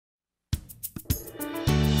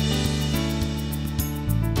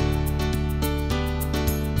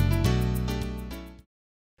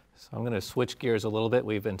So I'm going to switch gears a little bit.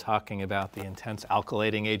 We've been talking about the intense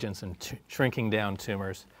alkylating agents and shrinking down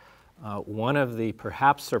tumors. One of the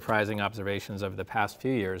perhaps surprising observations over the past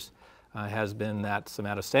few years has been that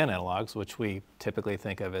somatostatin analogs, which we typically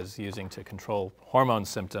think of as using to control hormone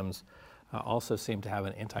symptoms, also seem to have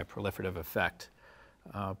an antiproliferative effect.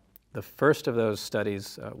 The first of those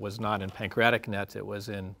studies was not in pancreatic NET, it was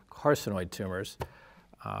in carcinoid tumors.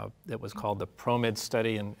 It was called the PROMID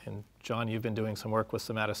study, and John, you've been doing some work with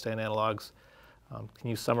somatostatin analogs. Can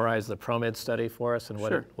you summarize the PROMID study for us and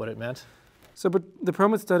what it meant? So the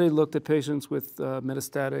PROMID study looked at patients with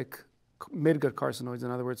metastatic midgut carcinoids,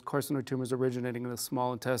 in other words, carcinoid tumors originating in the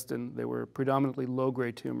small intestine. They were predominantly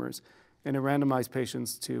low-grade tumors, and it randomized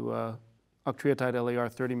patients to Octreotide LAR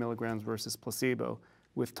 30 milligrams versus placebo,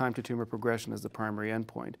 with time to tumor progression as the primary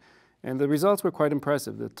endpoint. And the results were quite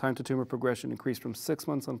impressive. The time to tumor progression increased from 6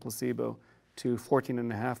 months on placebo to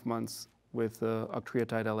 14.5 months with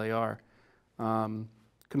Octreotide LAR,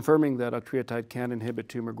 confirming that Octreotide can inhibit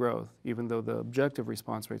tumor growth, even though the objective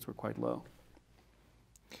response rates were quite low.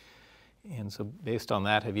 And so based on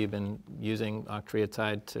that, have you been using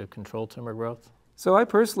Octreotide to control tumor growth? So I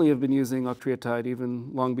personally have been using Octreotide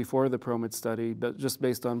even long before the PROMID study, but just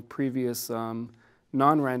based on previous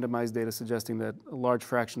non-randomized data suggesting that a large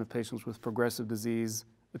fraction of patients with progressive disease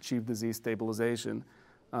achieve disease stabilization.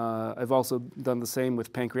 I've also done the same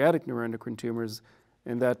with pancreatic neuroendocrine tumors,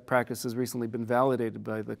 and that practice has recently been validated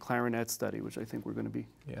by the Clarinet study, which I think we're going to be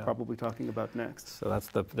probably talking about next. So that's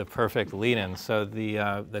the perfect lead-in. So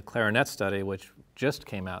the Clarinet study, which just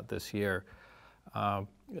came out this year,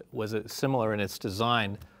 was similar in its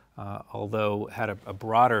design, although had a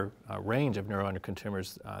broader range of neuroendocrine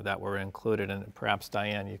tumors that were included. And perhaps,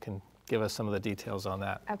 Diane, you can give us some of the details on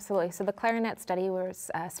that. Absolutely. So the Clarinet study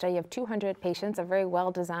was a study of 200 patients, a very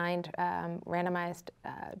well-designed, randomized,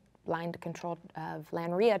 blind control of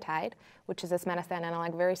lanreotide, which is a somatostatin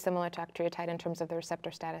analog very similar to Octreotide in terms of the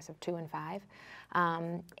receptor status of 2 and 5.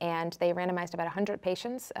 And they randomized about 100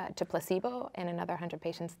 patients to placebo and another 100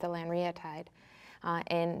 patients to lanreotide.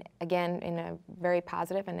 And again, in a very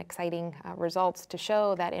positive and exciting results to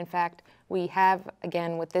show that, in fact, we have,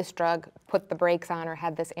 again, with this drug, put the brakes on or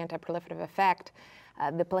had this antiproliferative effect.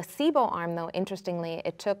 The placebo arm, though, interestingly,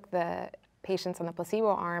 it took the patients on the placebo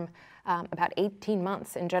arm about 18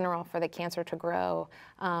 months in general for the cancer to grow.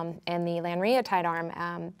 And the lanreotide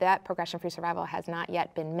arm, that progression-free survival has not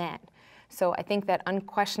yet been met. So I think that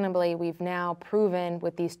unquestionably we've now proven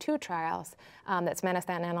with these 2 trials that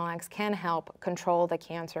somatostatin analogs can help control the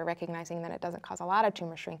cancer, recognizing that it doesn't cause a lot of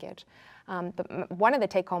tumor shrinkage. But one of the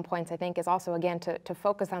take-home points, I think, is also, again, to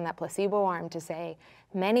focus on that placebo arm to say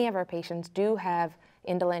many of our patients do have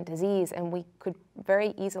indolent disease, and we could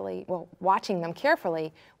very easily, well, watching them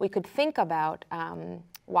carefully, we could think about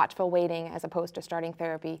watchful waiting as opposed to starting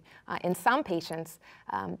therapy in some patients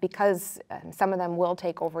because some of them will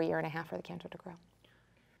take over a year and a half for the cancer to grow.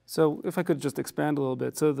 So if I could just expand a little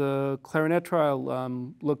bit. So the Clarinet trial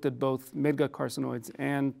looked at both midgut carcinoids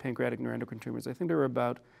and pancreatic neuroendocrine tumors. I think there were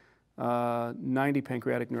about 90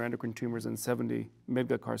 pancreatic neuroendocrine tumors and 70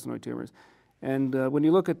 midgut carcinoid tumors. And when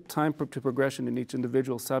you look at time to progression in each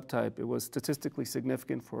individual subtype, it was statistically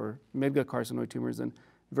significant for midgut carcinoid tumors and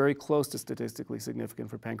very close to statistically significant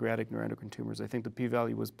for pancreatic neuroendocrine tumors. I think the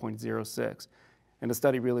p-value was 0.06. And the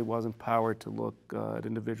study really wasn't powered to look at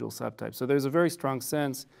individual subtypes. So there's a very strong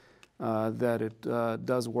sense that it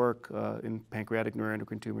does work in pancreatic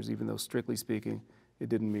neuroendocrine tumors, even though strictly speaking, it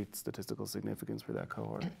didn't meet statistical significance for that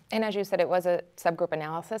cohort. And as you said, it was a subgroup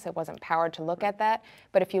analysis. It wasn't powered to look at that.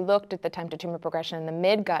 But if you looked at the time to tumor progression in the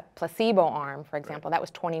midgut placebo arm, for example, that was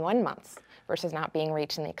 21 months versus not being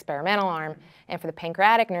reached in the experimental arm. And for the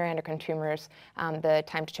pancreatic neuroendocrine tumors, the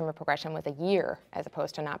time to tumor progression was a year as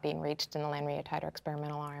opposed to not being reached in the lanreotide or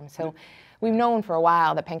experimental arm. So we've known for a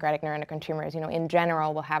while that pancreatic neuroendocrine tumors, in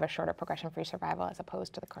general, will have a shorter progression-free survival as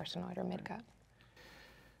opposed to the carcinoid or midgut.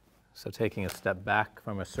 So taking a step back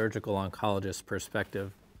from a surgical oncologist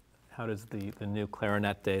perspective, how does the new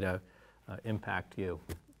Clarinet data impact you?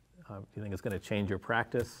 Do you think it's going to change your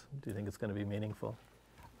practice? Do you think it's going to be meaningful?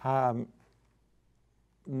 For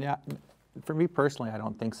me personally, I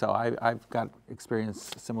don't think so. I've got experience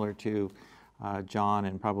similar to John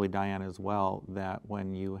and probably Diane as well, that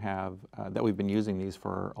when you have, that we've been using these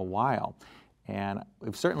for a while. And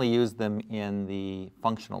we've certainly used them in the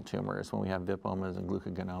functional tumors when we have vipomas and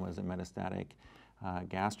glucogenomas and metastatic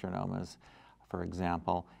gastrinomas, for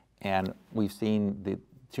example. And we've seen the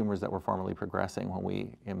tumors that were formerly progressing when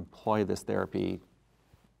we employ this therapy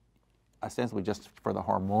ostensibly just for the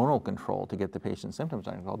hormonal control to get the patient's symptoms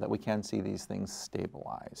under control, that we can see these things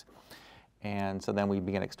stabilize. And so then we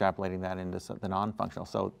began extrapolating that into the non-functional.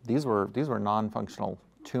 So these were non-functional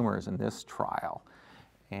tumors in this trial.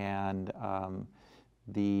 And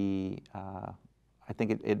I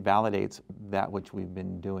think it validates that which we've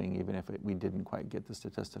been doing, even if we didn't quite get the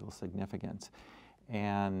statistical significance.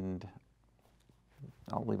 And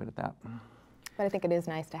I'll leave it at that. But I think it is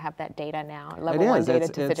nice to have that data now, level 1 data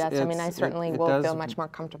to suggest. I mean, I certainly will feel much more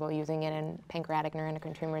comfortable using it in pancreatic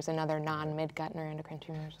neuroendocrine tumors and other non-midgut neuroendocrine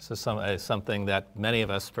tumors. So something that many of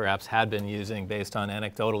us perhaps had been using based on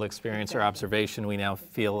anecdotal experience or observation, we now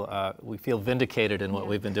feel vindicated in what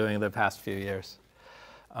we've been doing in the past few years.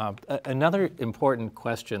 Another important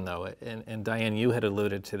question, though, and Diane, you had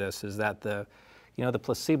alluded to this, is that the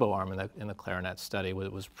placebo arm in the Clarinet study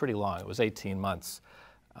was pretty long. It was 18 months.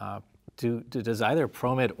 Does either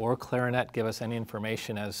ProMed or Clarinet give us any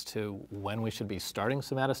information as to when we should be starting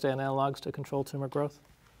somatostatin analogs to control tumor growth?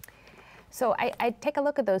 So I take a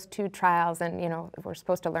look at those two trials, and we're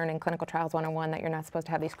supposed to learn in Clinical Trials 101 that you're not supposed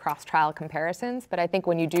to have these cross-trial comparisons, but I think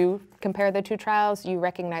when you do compare the two trials, you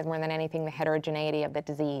recognize more than anything the heterogeneity of the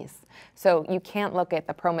disease. So you can't look at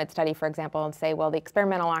the ProMed study, for example, and say, well, the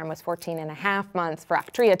experimental arm was 14.5 months for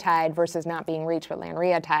Octreotide versus not being reached with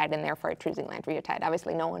Lanreotide, and therefore choosing Lanreotide.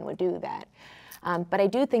 Obviously, no one would do that. But I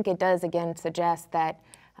do think it does, again, suggest that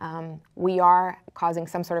we are causing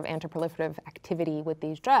some sort of antiproliferative activity with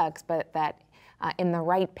these drugs, but that in the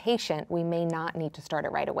right patient, we may not need to start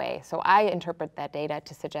it right away. So I interpret that data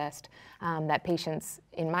to suggest that patients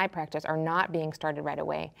in my practice are not being started right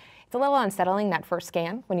away. It's a little unsettling, that first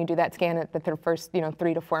scan, when you do that scan at the first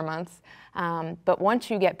 3 to 4 months. But once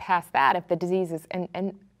you get past that, if the disease is,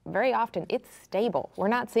 and very often it's stable. We're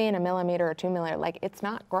not seeing 1 millimeter or 2 millimeter, like it's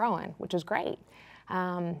not growing, which is great.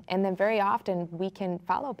 And then very often we can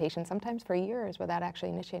follow patients, sometimes for years, without actually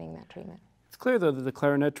initiating that treatment. It's clear, though, that the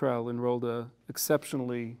Clarinet trial enrolled an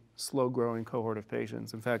exceptionally slow-growing cohort of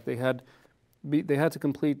patients. In fact, they had to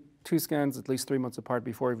complete 2 scans at least 3 months apart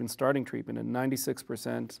before even starting treatment, and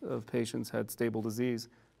 96% of patients had stable disease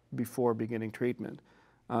before beginning treatment.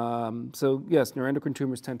 So yes, neuroendocrine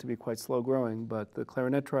tumors tend to be quite slow-growing, but the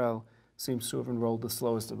Clarinet trial seems to have enrolled the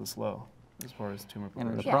slowest of the slow as far as tumor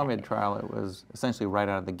progression. And in the ProMed trial, it was essentially right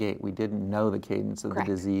out of the gate. We didn't know the cadence of the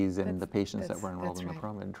disease in the patients that were enrolled in the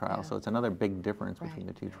ProMed trial. Yeah. So it's another big difference between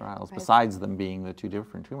the two trials, besides them being the 2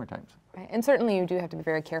 different tumor types. Right. And certainly you do have to be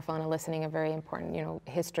very careful in eliciting a very important,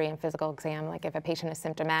 history and physical exam. Like if a patient is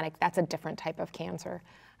symptomatic, that's a different type of cancer.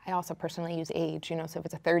 I also personally use age, so if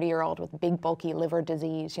it's a 30-year-old with big, bulky liver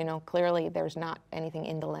disease, clearly there's not anything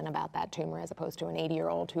indolent about that tumor as opposed to an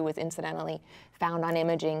 80-year-old who was incidentally found on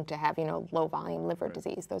imaging to have, low-volume liver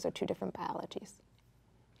disease. Those are 2 different biologies.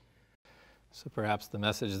 So perhaps the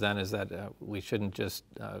message then is that we shouldn't just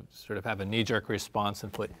sort of have a knee-jerk response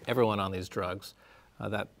and put everyone on these drugs.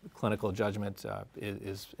 That clinical judgment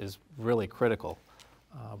is really critical,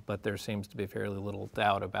 but there seems to be fairly little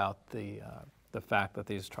doubt about the fact that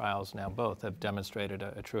these trials now both have demonstrated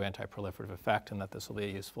a true antiproliferative effect and that this will be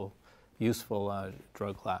a useful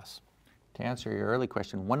drug class. To answer your early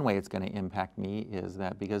question, one way it's going to impact me is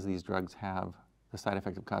that because these drugs have the side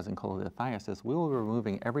effect of causing cholelithiasis, we will be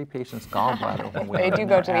removing every patient's gallbladder when we They do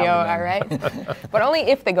go to the OR, right? But only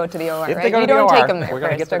if they go to the OR, if right? they go You to don't the OR, take them there we're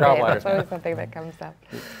going to get their okay, gallbladders. That's always something that comes up.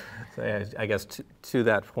 So I guess to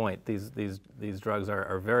that point, these drugs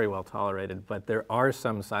are very well tolerated, but there are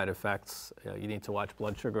some side effects. You need to watch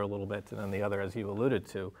blood sugar a little bit, and then the other, as you alluded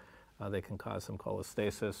to, they can cause some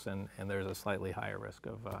cholestasis, and there's a slightly higher risk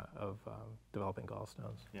of developing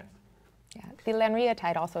gallstones. Yes. Yeah, the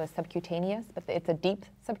Lanreotide also is subcutaneous, but it's a deep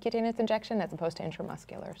subcutaneous injection as opposed to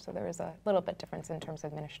intramuscular, so there is a little bit difference in terms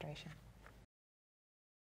of administration.